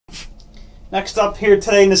Next up here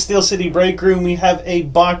today in the Steel City Break Room, we have a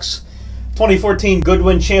box 2014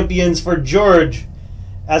 Goodwin Champions for George.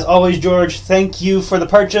 As always, George, thank you for the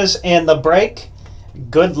purchase and the break.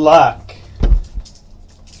 Good luck.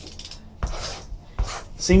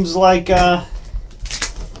 Seems like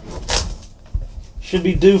should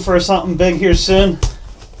be due for something big here soon.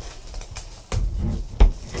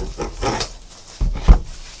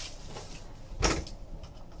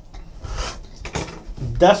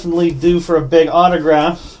 Definitely due for a big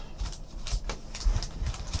autograph.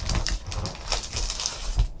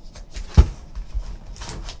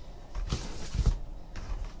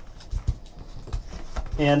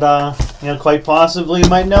 And quite possibly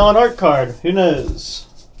might nail an art card. Who knows?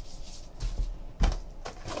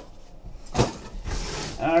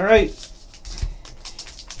 All right.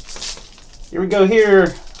 Here we go here.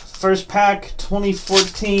 First pack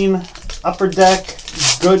 2014 Upper Deck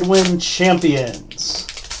Goodwin Champions.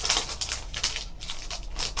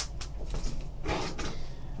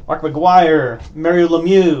 Mark McGuire, Mario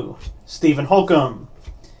Lemieux, Stephen Holcomb,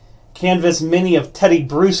 Canvas Mini of Teddy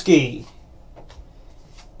Bruschi,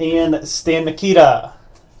 and Stan Mikita.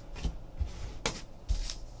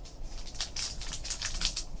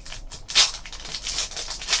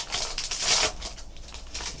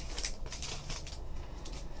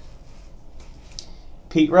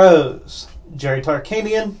 Pete Rose, Jerry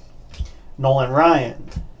Tarkanian, Nolan Ryan,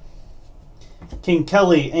 King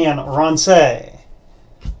Kelly, and Ron Say.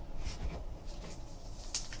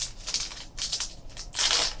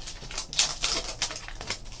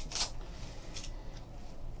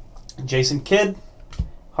 Jason Kidd,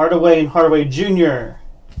 Hardaway and Hardaway Jr.,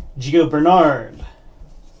 Gio Bernard,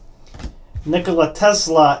 Nikola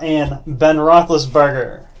Tesla, and Ben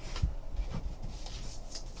Roethlisberger.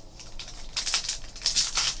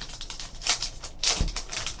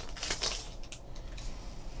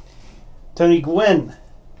 Tony Gwynn,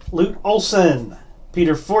 Lute Olson,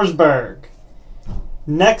 Peter Forsberg.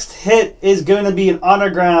 Next hit is going to be an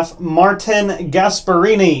autograph, Martin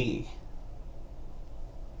Gasparini.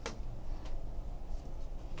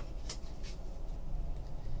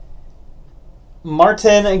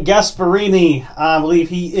 Martin Gasparini, I believe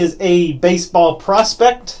he is a baseball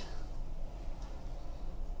prospect.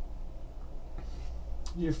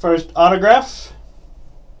 Your first autograph.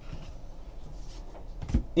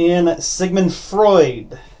 And Sigmund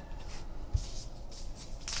Freud.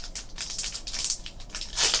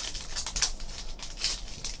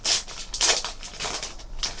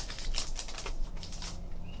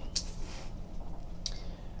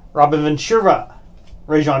 Robin Ventura,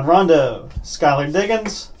 Rajon Rondo, Skylar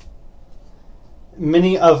Diggins,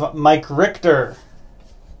 Mini of Mike Richter,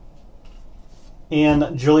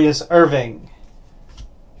 and Julius Erving.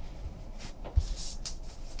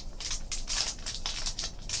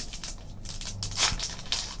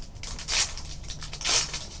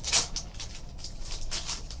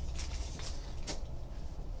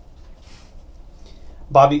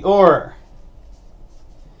 Bobby Orr,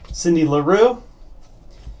 Cindy LaRue,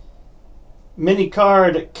 Mini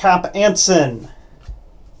card Cap Anson,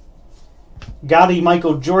 Gotti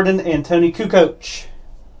Michael Jordan, and Tony Kukoc.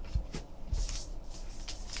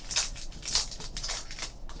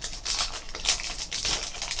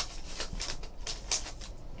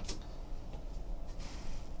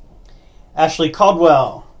 Ashley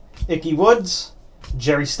Caldwell, Icky Woods,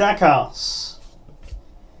 Jerry Stackhouse,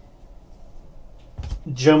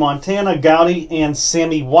 Joe Montana, Gotti, and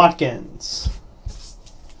Sammy Watkins.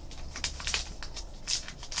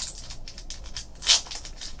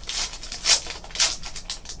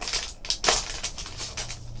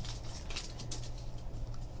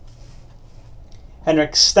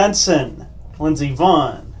 Henrik Stenson, Lindsey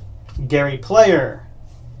Vaughn, Gary Player.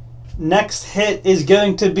 Next hit is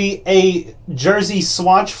going to be a jersey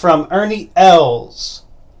swatch from Ernie Els.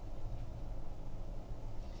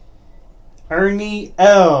 Ernie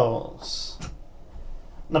Els.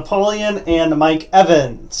 Napoleon and Mike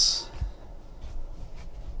Evans.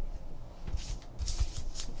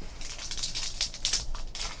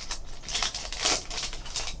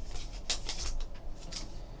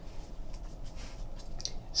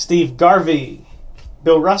 Steve Garvey,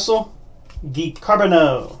 Bill Russell, Guy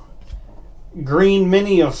Carbonneau, Green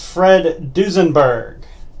Mini of Fred Duesenberg,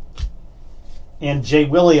 and Jay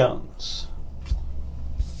Williams.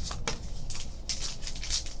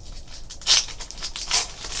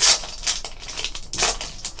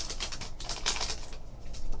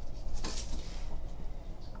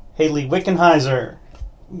 Haley Wickenheiser,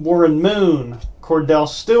 Warren Moon, Cordell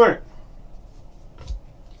Stewart,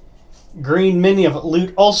 Green Mini of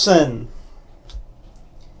Lute Olson,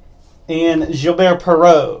 and Gilbert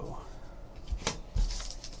Perreault.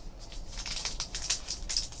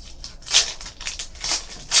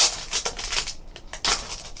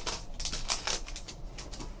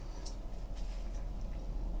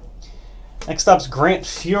 Next up's Grant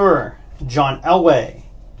Fuhrer, John Elway,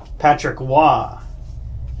 Patrick Waugh,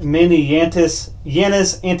 Mini Yanis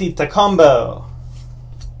Antetokounmpo,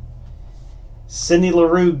 Sidney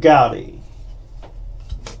LaRue Gowdy.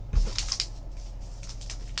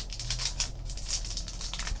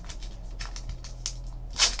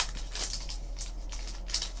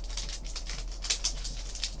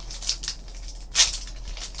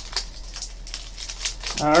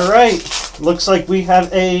 All right, looks like we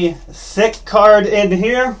have a thick card in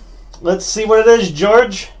here. Let's see what it is,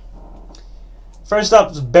 George. First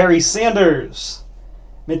up is Barry Sanders,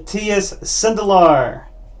 Matthias Sindelar,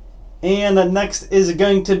 and the next is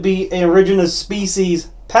going to be a Origin of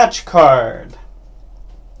Species patch card.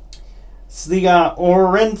 It's the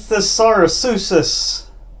Ornithosaurus,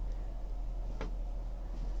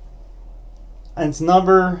 and it's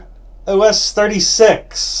number OS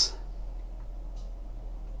 36.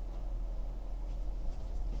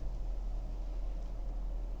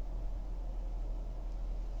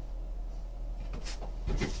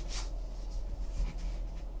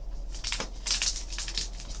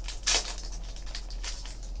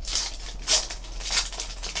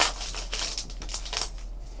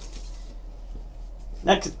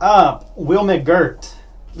 Next up, Will McGirt,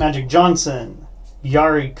 Magic Johnson,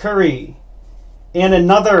 Yari Curry, and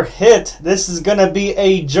another hit. This is going to be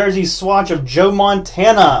a jersey swatch of Joe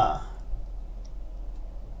Montana.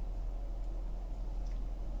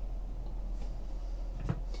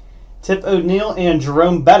 Tip O'Neil and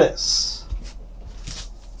Jerome Bettis.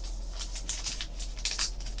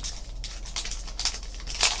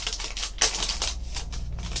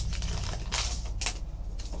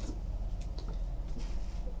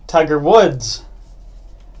 Tiger Woods,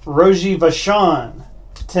 Rogie Vachon,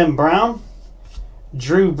 Tim Brown,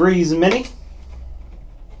 Drew Brees Mini,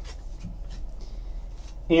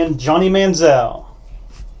 and Johnny Manziel.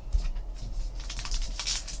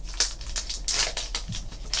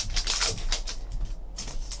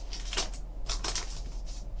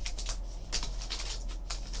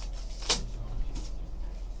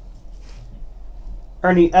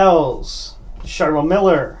 Ernie Els, Cheryl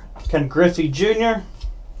Miller, Ken Griffey Jr.,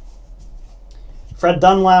 Fred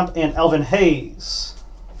Dunlap, and Elvin Hayes.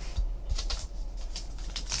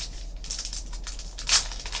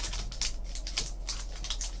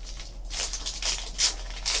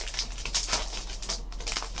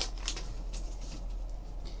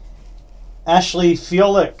 Ashley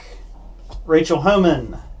Fiolik, Rachel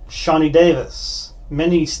Homan, Shawnee Davis,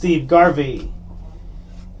 Mini Steve Garvey,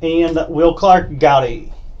 and Will Clark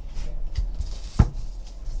Gowdy.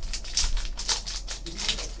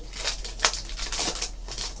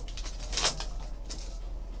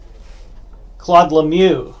 Claude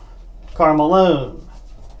Lemieux, Karl Malone,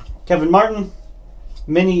 Kevin Martin,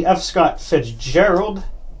 Mini F. Scott Fitzgerald,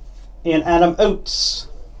 and Adam Oates.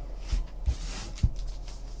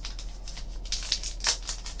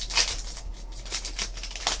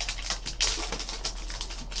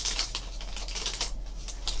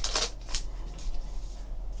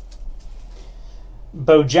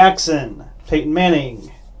 Bo Jackson, Peyton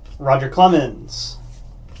Manning, Roger Clemens,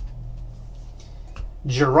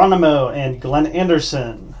 Geronimo and Glenn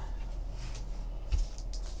Anderson.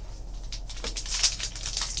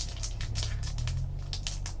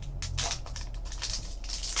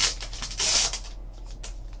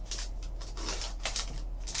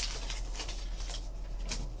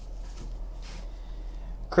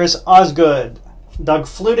 Chris Osgood, Doug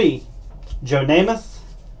Flutie, Joe Namath,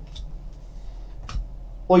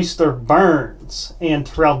 Oyster Burns, and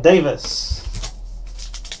Terrell Davis.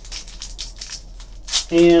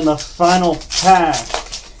 And the final pack,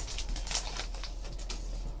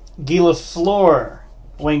 Guy Lafleur,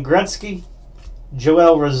 Wayne Gretzky,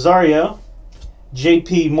 Joel Rosario,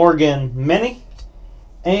 J.P. Morgan Mini,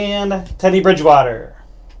 and Teddy Bridgewater.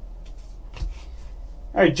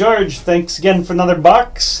 All right, George, thanks again for another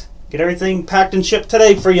box. Get everything packed and shipped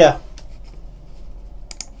today for you.